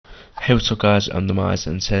Hey, what's up guys, I'm Demise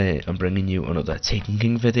and today I'm bringing you another Taken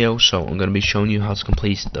King video. So I'm going to be showing you how to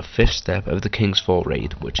complete the 5th step of the King's Fall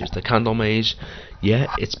raid, which is the candle maze.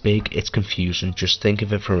 Yeah, it's big, it's confusing, just think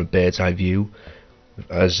of it from a bird's eye view,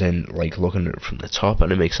 as in like looking at it from the top,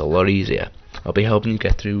 and it makes it a lot easier. I'll be helping you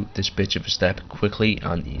get through this bitch of a step quickly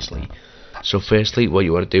and easily. So firstly, what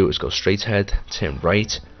you want to do is go straight ahead, turn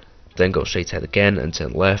right, then go straight ahead again and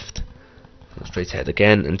turn left. Go straight ahead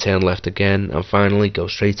again and turn left again, and finally go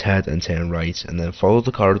straight ahead and turn right, and then follow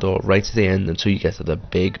the corridor right to the end until you get to the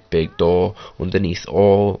big door underneath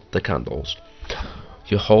all the candles.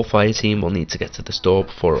 Your whole fire team will need to get to this door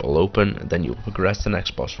before it will open, and then you'll progress to the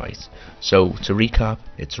next boss fight. So to recap,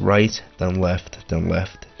 it's right, then left, then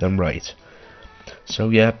left, then right. So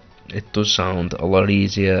yeah, it does sound a lot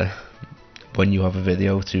easier when you have a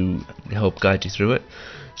video to help guide you through it.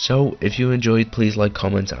 So if you enjoyed, please like,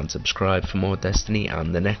 comment and subscribe for more Destiny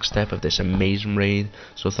and the next step of this amazing raid.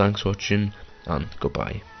 So thanks for watching and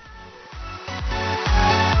goodbye.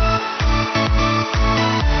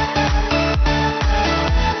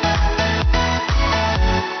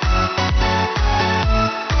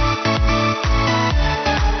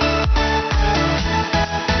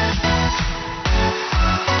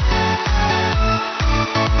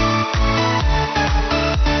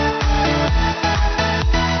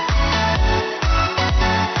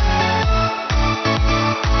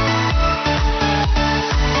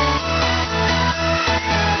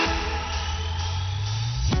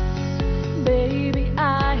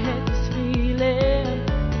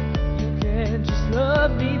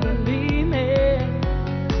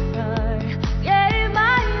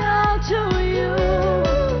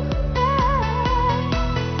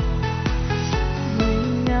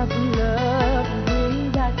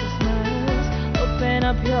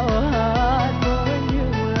 Up your heart for a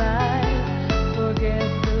new life. Forget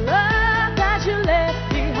the love that you left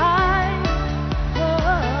behind.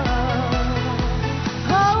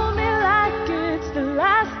 Hold me like it's the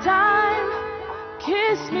last time.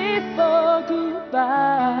 Kiss me for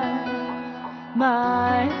goodbye.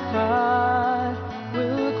 My heart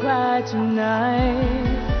will cry tonight.